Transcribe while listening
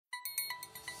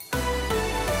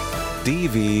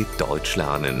DW Deutsch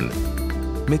lernen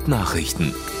mit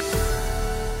Nachrichten.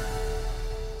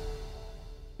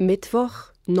 Mittwoch,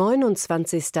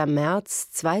 29. März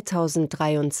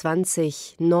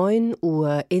 2023, 9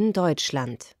 Uhr in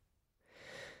Deutschland.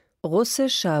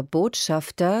 Russischer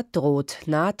Botschafter droht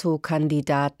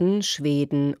NATO-Kandidaten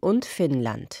Schweden und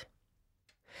Finnland.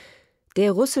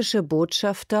 Der russische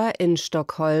Botschafter in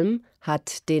Stockholm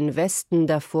hat den Westen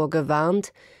davor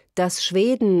gewarnt, dass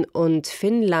Schweden und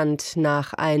Finnland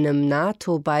nach einem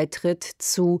NATO-Beitritt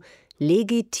zu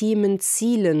legitimen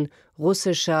Zielen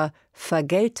russischer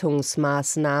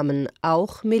Vergeltungsmaßnahmen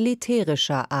auch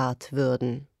militärischer Art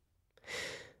würden.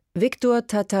 Viktor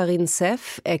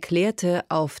Tatarintsev erklärte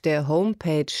auf der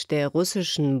Homepage der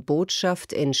russischen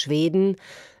Botschaft in Schweden,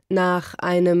 nach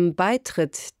einem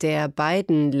Beitritt der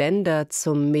beiden Länder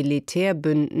zum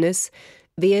Militärbündnis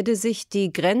werde sich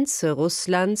die Grenze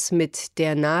Russlands mit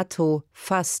der NATO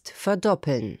fast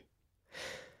verdoppeln.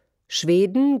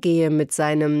 Schweden gehe mit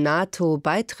seinem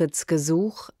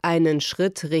NATO-Beitrittsgesuch einen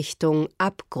Schritt Richtung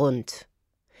Abgrund.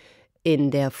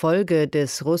 In der Folge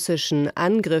des russischen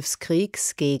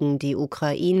Angriffskriegs gegen die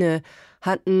Ukraine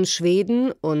hatten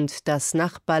Schweden und das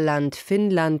Nachbarland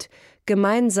Finnland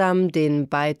gemeinsam den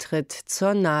Beitritt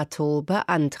zur NATO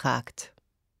beantragt.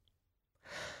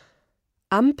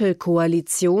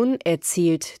 Ampelkoalition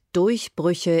erzielt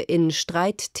Durchbrüche in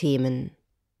Streitthemen.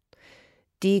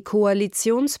 Die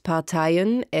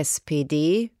Koalitionsparteien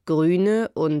SPD,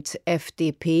 Grüne und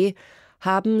FDP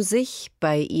haben sich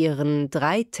bei ihren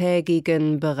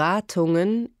dreitägigen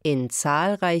Beratungen in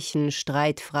zahlreichen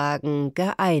Streitfragen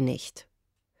geeinigt.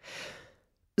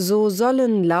 So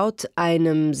sollen laut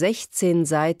einem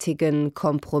 16-seitigen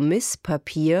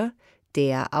Kompromisspapier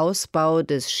der Ausbau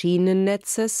des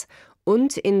Schienennetzes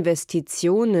und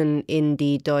Investitionen in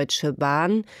die Deutsche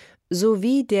Bahn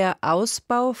sowie der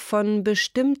Ausbau von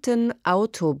bestimmten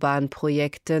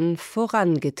Autobahnprojekten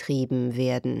vorangetrieben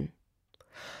werden.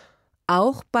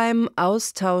 Auch beim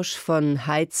Austausch von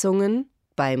Heizungen,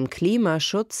 beim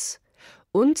Klimaschutz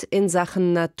und in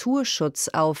Sachen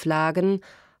Naturschutzauflagen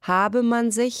habe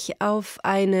man sich auf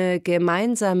eine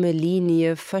gemeinsame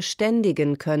Linie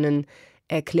verständigen können,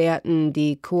 erklärten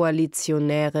die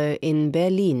Koalitionäre in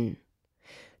Berlin.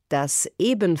 Das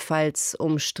ebenfalls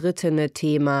umstrittene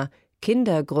Thema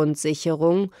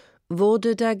Kindergrundsicherung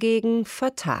wurde dagegen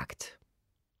vertagt.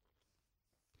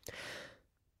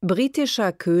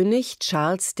 Britischer König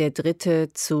Charles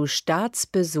III. Zu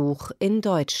Staatsbesuch in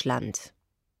Deutschland.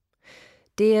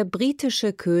 Der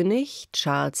britische König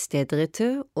Charles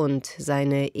III. Und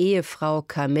seine Ehefrau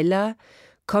Camilla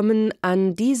kommen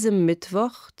an diesem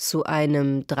Mittwoch zu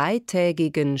einem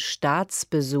dreitägigen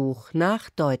Staatsbesuch nach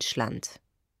Deutschland.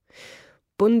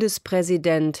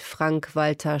 Bundespräsident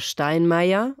Frank-Walter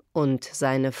Steinmeier und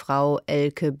seine Frau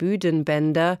Elke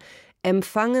Büdenbender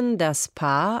empfangen das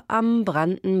Paar am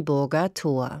Brandenburger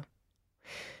Tor.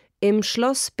 Im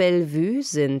Schloss Bellevue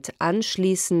sind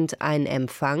anschließend ein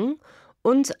Empfang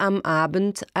und am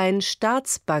Abend ein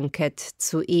Staatsbankett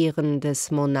zu Ehren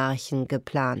des Monarchen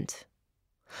geplant.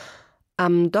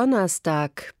 Am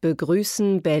Donnerstag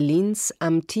begrüßen Berlins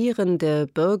amtierende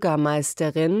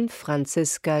Bürgermeisterin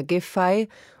Franziska Giffey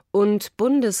und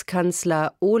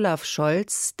Bundeskanzler Olaf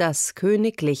Scholz das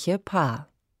königliche Paar.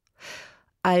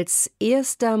 Als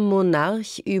erster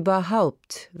Monarch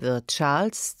überhaupt wird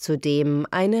Charles zudem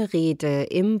eine Rede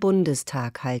im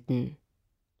Bundestag halten.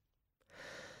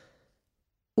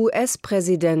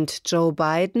 US-Präsident Joe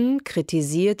Biden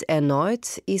kritisiert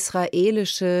erneut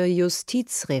israelische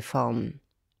Justizreform.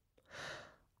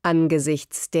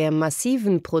 Angesichts der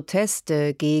massiven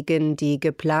Proteste gegen die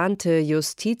geplante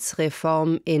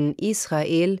Justizreform in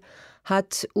Israel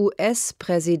hat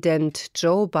US-Präsident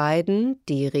Joe Biden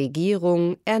die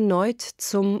Regierung erneut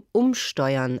zum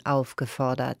Umsteuern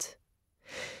aufgefordert.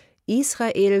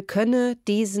 Israel könne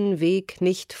diesen Weg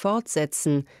nicht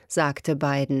fortsetzen, sagte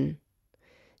Biden.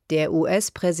 Der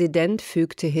US-Präsident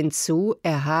fügte hinzu,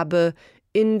 er habe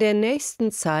in der nächsten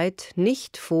Zeit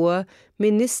nicht vor,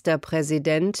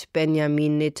 Ministerpräsident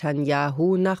Benjamin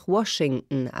Netanyahu nach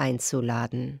Washington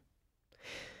einzuladen.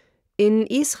 In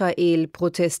Israel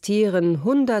protestieren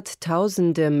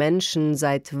Hunderttausende Menschen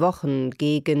seit Wochen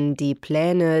gegen die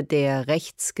Pläne der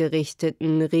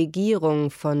rechtsgerichteten Regierung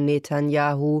von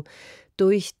Netanyahu,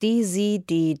 durch die sie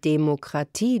die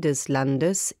Demokratie des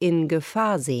Landes in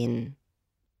Gefahr sehen.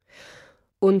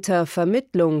 Unter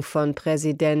Vermittlung von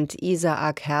Präsident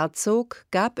Isaac Herzog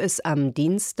gab es am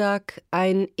Dienstag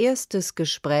ein erstes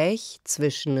Gespräch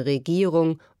zwischen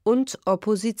Regierung und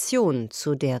Opposition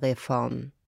zu der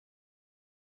Reform.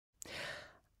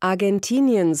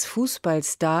 Argentiniens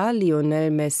Fußballstar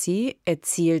Lionel Messi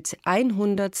erzielt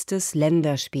 100.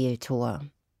 Länderspieltor.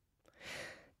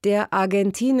 Der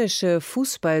argentinische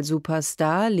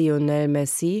Fußballsuperstar Lionel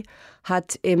Messi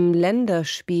hat im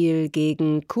Länderspiel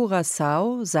gegen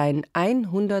Curaçao sein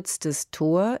 100.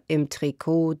 Tor im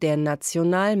Trikot der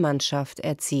Nationalmannschaft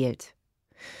erzielt.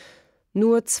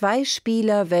 Nur 2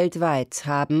 Spieler weltweit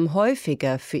haben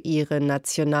häufiger für ihre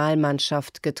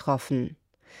Nationalmannschaft getroffen.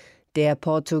 Der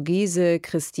Portugiese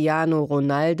Cristiano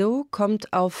Ronaldo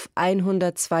kommt auf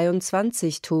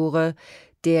 122 Tore,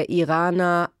 der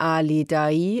Iraner Ali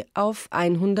Daei auf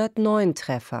 109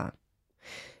 Treffer.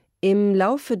 Im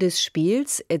Laufe des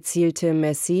Spiels erzielte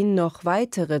Messi noch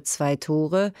weitere 2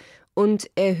 Tore und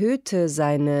erhöhte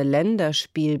seine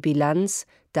Länderspielbilanz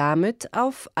damit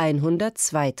auf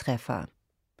 102 Treffer.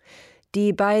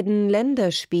 Die beiden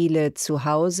Länderspiele zu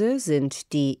Hause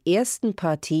sind die ersten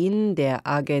Partien der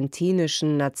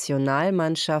argentinischen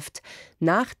Nationalmannschaft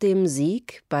nach dem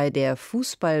Sieg bei der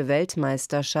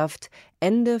Fußball-Weltmeisterschaft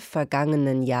Ende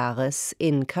vergangenen Jahres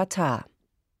in Katar.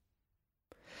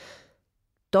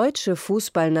 Deutsche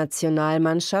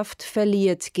Fußballnationalmannschaft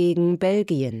verliert gegen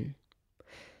Belgien.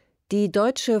 Die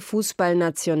deutsche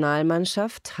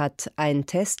Fußballnationalmannschaft hat ein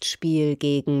Testspiel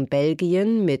gegen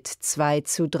Belgien mit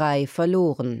 2:3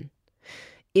 verloren.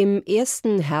 Im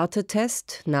ersten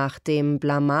Härtetest nach dem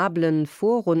blamablen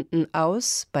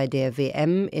Vorrundenaus bei der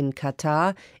WM in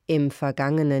Katar im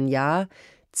vergangenen Jahr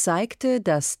zeigte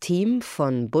das Team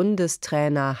von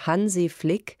Bundestrainer Hansi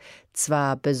Flick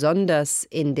zwar besonders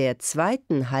in der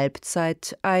zweiten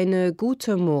Halbzeit eine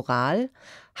gute Moral,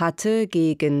 hatte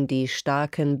gegen die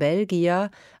starken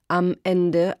Belgier am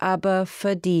Ende aber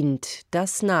verdient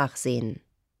das Nachsehen.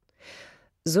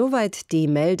 Soweit die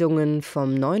Meldungen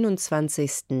vom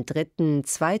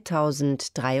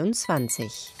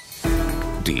 29.03.2023.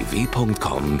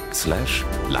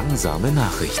 dw.com/langsame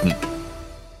Nachrichten